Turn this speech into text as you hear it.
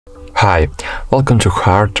Hi, welcome to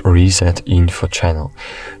HardReset.Info channel.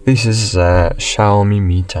 This is the XIAOMI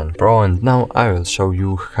Mi 10 Pro, and now I will show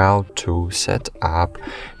you how to set up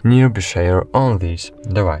nearby share on this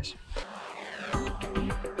device.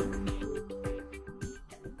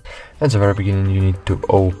 At the very beginning you need to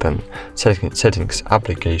open settings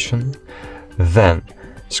application, then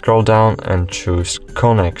scroll down and choose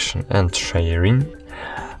connection and sharing.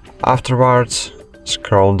 Afterwards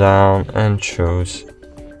scroll down and choose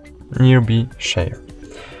nearby share.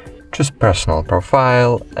 Choose personal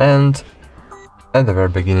profile and at the very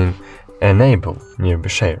beginning enable nearby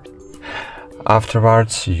share.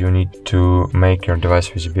 Afterwards you need to make your device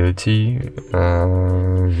visibility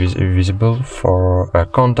visible for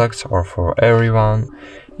contacts or for everyone.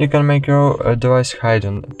 You can make your device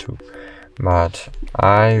hidden too, but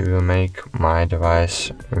I will make my device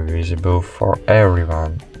visible for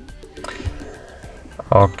everyone.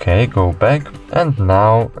 Okay, go back, and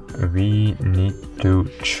now we need to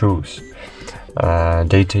choose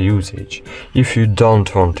data usage. If you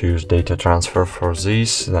don't want to use data transfer for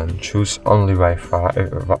this, then choose only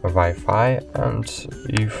Wi-Fi, and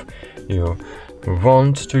if you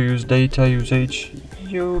want to use data usage,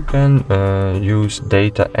 you can use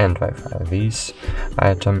data and Wi-Fi. This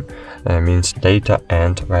item means data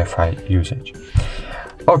and Wi-Fi usage.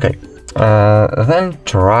 Okay, then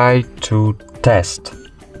try to test.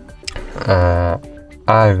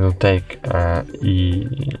 I will take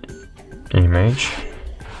image.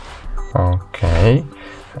 Okay,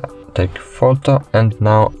 take photo, and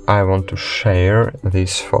now I want to share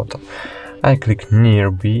this photo. I click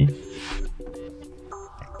nearby,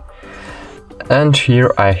 and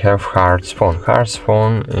here I have HardReset.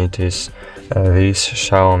 HardReset, it is this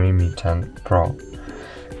XIAOMI Mi 10 Pro.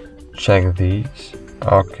 Check this.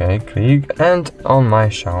 Okay, click, and on my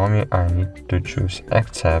XIAOMI I need to choose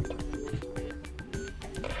accept.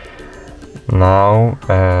 Now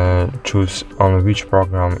choose on which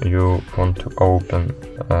program you want to open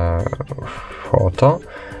photo,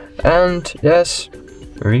 and yes,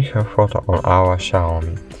 we have photo on our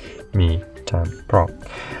XIAOMI Mi 10 Pro.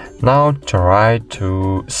 Now try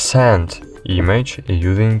to send image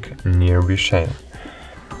using nearby share.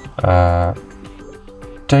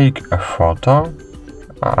 Take a photo.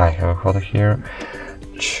 I have a photo here.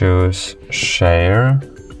 Choose share.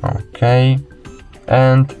 Okay,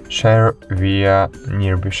 and share via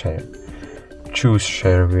nearby share. Choose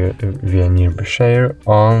share via nearby share.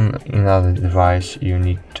 On another device you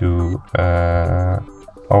need to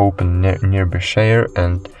open nearby share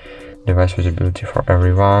and device visibility for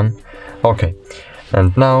everyone. Okay,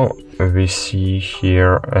 and now we see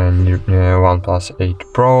here OnePlus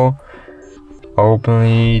 8 Pro. Open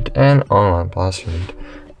it, and on OnePlus you need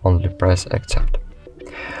only press accept.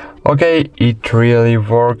 Okay, it really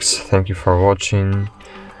works. Thank you for watching.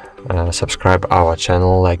 Subscribe our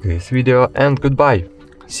channel, like this video, and goodbye.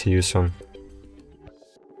 See you soon.